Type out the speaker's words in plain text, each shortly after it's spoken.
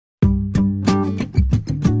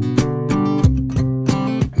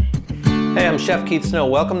I'm Chef Keith Snow.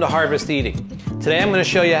 Welcome to Harvest Eating. Today I'm going to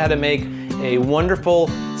show you how to make a wonderful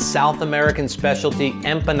South American specialty,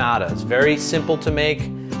 empanadas. Very simple to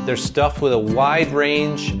make. They're stuffed with a wide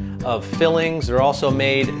range of fillings. They're also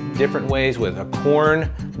made different ways with a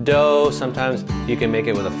corn dough. Sometimes you can make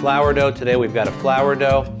it with a flour dough. Today we've got a flour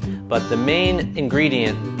dough. But the main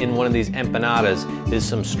ingredient in one of these empanadas is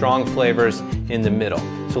some strong flavors in the middle.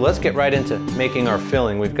 So let's get right into making our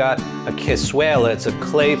filling. We've got a cazuela, it's a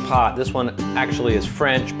clay pot. This one actually is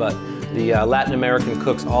French, but the Latin American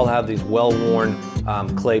cooks all have these well-worn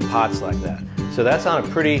clay pots like that. So that's on a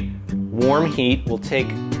pretty warm heat. We'll take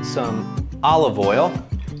some olive oil.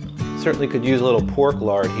 Certainly could use a little pork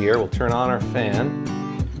lard here. We'll turn on our fan.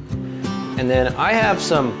 And then I have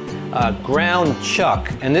some ground chuck,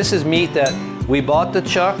 and this is meat that we bought the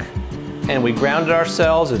chuck and we ground it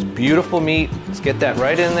ourselves. It's beautiful meat. Let's get that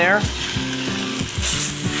right in there.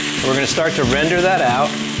 We're going to start to render that out.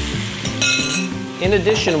 In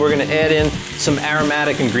addition, we're going to add in some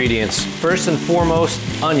aromatic ingredients. First and foremost,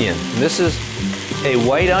 onion. And this is a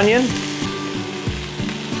white onion.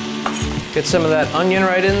 Get some of that onion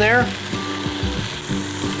right in there.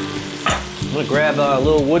 I'm going to grab a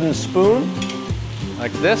little wooden spoon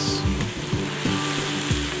like this.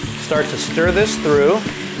 Start to stir this through.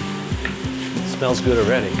 It smells good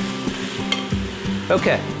already.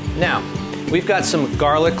 Okay, now we've got some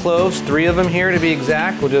garlic cloves, 3 of them here to be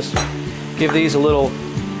exact. We'll just give these a little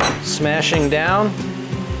smashing down.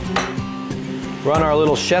 Run our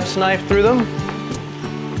little chef's knife through them.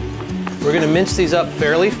 We're going to mince these up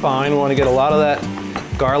fairly fine. We want to get a lot of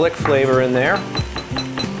that garlic flavor in there.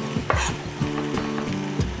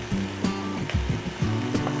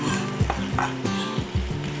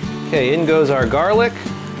 Okay, in goes our garlic.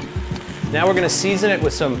 Now we're going to season it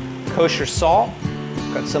with some kosher salt.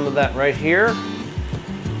 Got some of that right here.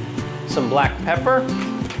 Some black pepper.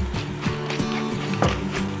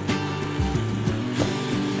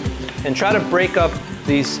 And try to break up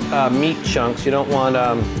these meat chunks. You don't want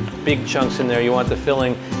big chunks in there. You want the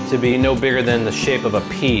filling to be no bigger than the shape of a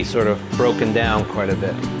pea, sort of broken down quite a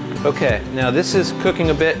bit. Okay, now this is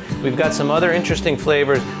cooking a bit. We've got some other interesting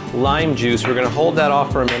flavors. Lime juice, we're going to hold that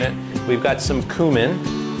off for a minute. We've got some cumin,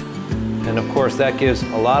 and of course that gives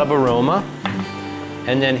a lot of aroma.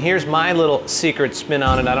 And then here's my little secret spin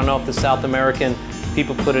on it. I don't know if the South American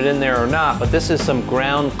people put it in there or not, but this is some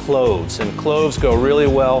ground cloves, and cloves go really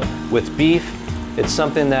well with beef. It's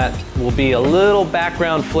something that will be a little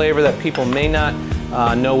background flavor that people may not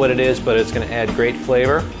know what it is, but it's going to add great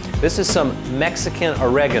flavor. This is some Mexican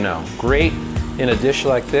oregano, great in a dish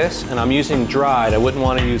like this, and I'm using dried. I wouldn't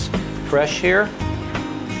want to use fresh here.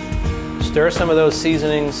 Stir some of those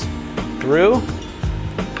seasonings through.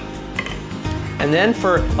 And then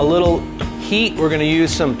for a little heat, we're going to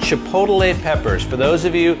use some Chipotle peppers. For those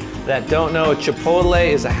of you that don't know, a Chipotle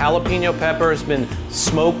is a jalapeno pepper. It's been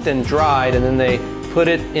smoked and dried, and then they put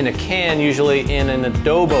it in a can, usually in an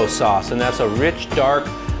adobo sauce, and that's a rich, dark,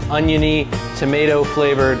 oniony,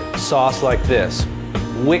 tomato-flavored sauce like this.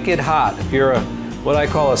 Wicked hot. If you're what I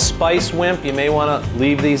call a spice wimp, you may want to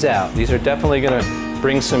leave these out. These are definitely going to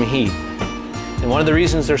bring some heat. And one of the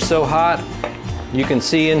reasons they're so hot, you can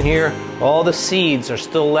see in here, all the seeds are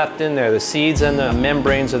still left in there. The seeds and the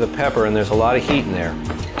membranes of the pepper, and there's a lot of heat in there.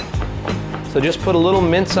 So just put a little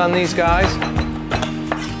mince on these guys,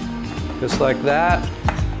 just like that.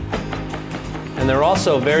 And they're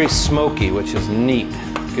also very smoky, which is neat.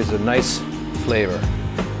 Gives a nice flavor.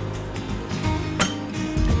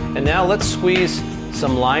 And now let's squeeze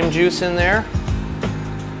some lime juice in there.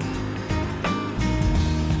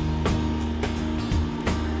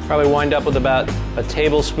 Probably wind up with about a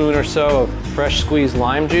tablespoon or so of fresh squeezed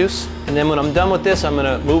lime juice. And then when I'm done with this, I'm going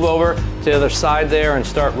to move over to the other side there and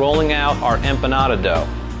start rolling out our empanada dough.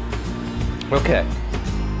 Okay,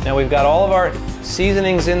 now we've got all of our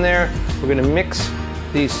seasonings in there. We're going to mix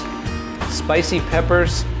these spicy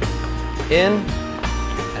peppers in,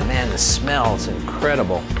 and man, the smell is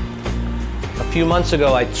incredible. A few months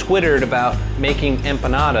ago, I twittered about making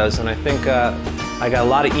empanadas, and I think I got a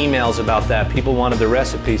lot of emails about that. People wanted the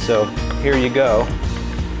recipe, so here you go.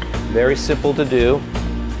 Very simple to do.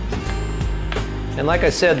 And like I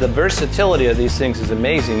said, the versatility of these things is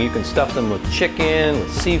amazing. You can stuff them with chicken,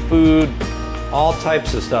 with seafood, all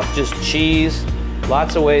types of stuff, just cheese.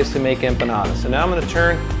 Lots of ways to make empanadas. So now I'm going to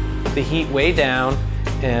turn the heat way down,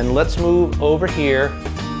 and let's move over here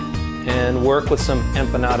and work with some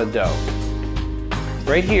empanada dough.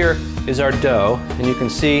 Right here is our dough, and you can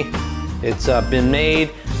see it's been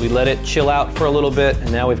made. We let it chill out for a little bit,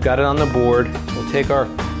 and now we've got it on the board. We'll take our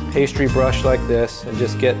pastry brush like this and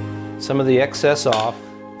just get some of the excess off,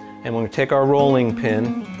 and we're going to take our rolling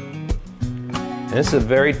pin And this is a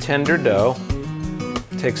very tender dough.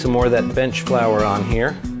 Take some more of that bench flour on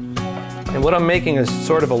here. And what I'm making is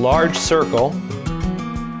sort of a large circle,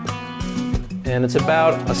 and it's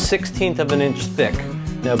about a 1/16 of an inch thick.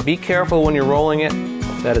 Now be careful when you're rolling it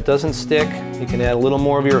that it doesn't stick. You can add a little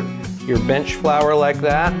more of your bench flour like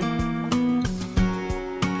that.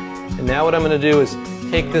 And now what I'm going to do is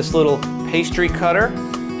take this little pastry cutter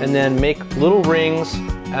and then make little rings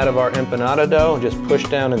out of our empanada dough and just push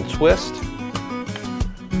down and twist.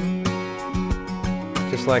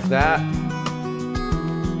 Just like that.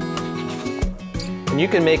 And you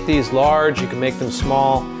can make these large, you can make them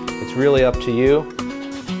small, it's really up to you.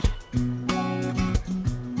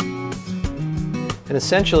 And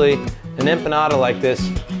essentially, an empanada like this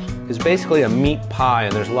is basically a meat pie,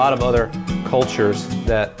 and there's a lot of other cultures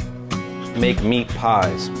that make meat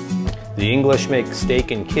pies. The English make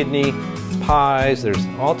steak and kidney pies. There's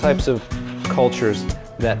all types of cultures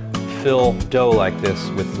that fill dough like this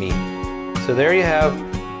with meat. So there you have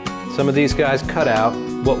some of these guys cut out.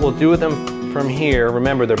 What we'll do with them from here,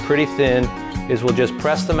 remember they're pretty thin, is we'll just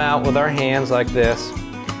press them out with our hands like this,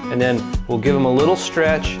 and then we'll give them a little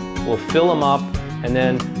stretch, we'll fill them up, and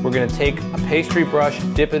then we're going to take a pastry brush,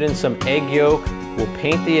 dip it in some egg yolk, we'll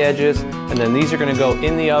paint the edges, and then these are going to go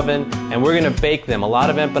in the oven, and we're going to bake them. A lot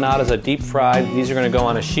of empanadas are deep fried. These are going to go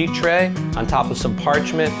on a sheet tray on top of some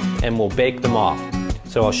parchment, and we'll bake them off.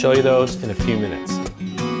 So I'll show you those in a few minutes.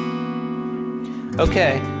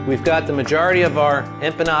 Okay, we've got the majority of our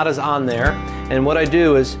empanadas on there, and what I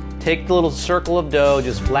do is take the little circle of dough,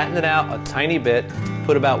 just flatten it out a tiny bit,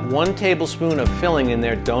 put about 1 tablespoon of filling in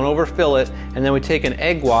there, don't overfill it, and then we take an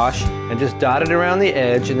egg wash and just dot it around the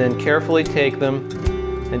edge, and then carefully take them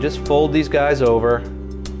and just fold these guys over,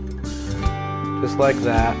 just like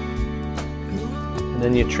that. And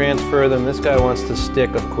then you transfer them. This guy wants to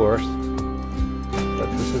stick, of course,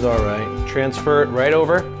 but this is all right. Transfer it right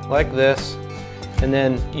over like this. And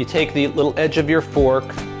then you take the little edge of your fork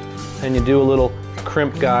and you do a little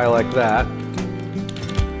crimp guy like that.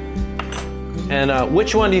 And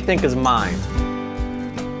which one do you think is mine?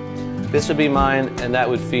 This would be mine, and that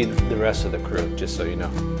would feed the rest of the crew, just so you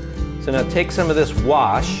know. So now take some of this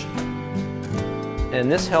wash,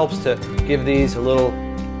 and this helps to give these a little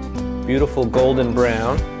beautiful golden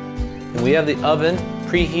brown. And we have the oven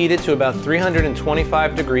preheated to about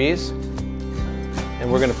 325 degrees.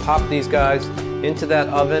 And we're going to pop these guys into that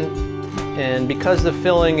oven, and because the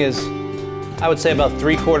filling is, I would say, about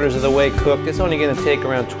 3/4 of the way cooked, it's only going to take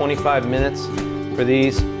around 25 minutes for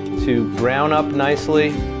these to brown up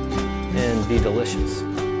nicely and be delicious.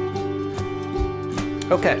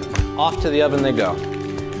 Okay, off to the oven they go.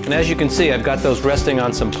 And as you can see, I've got those resting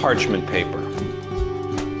on some parchment paper.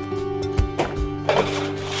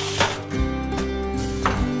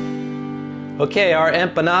 Okay, our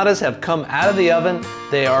empanadas have come out of the oven.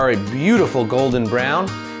 They are a beautiful golden brown.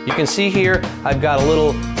 You can see here I've got a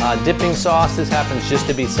little dipping sauce. This happens just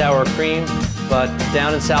to be sour cream, but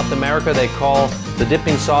down in South America they call the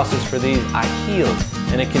dipping sauces for these ajillo,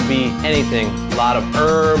 and it can be anything. A lot of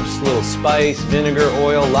herbs, little spice, vinegar,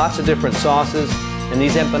 oil, lots of different sauces. And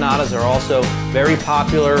these empanadas are also very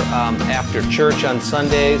popular after church on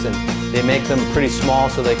Sundays, and they make them pretty small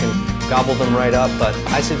so they can gobble them right up. But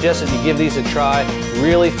I suggest that you give these a try.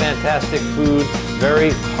 Really fantastic food,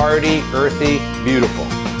 very hearty, earthy, beautiful.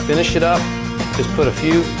 Finish it up, just put a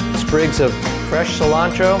few sprigs of fresh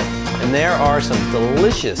cilantro, and there are some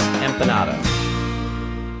delicious empanadas.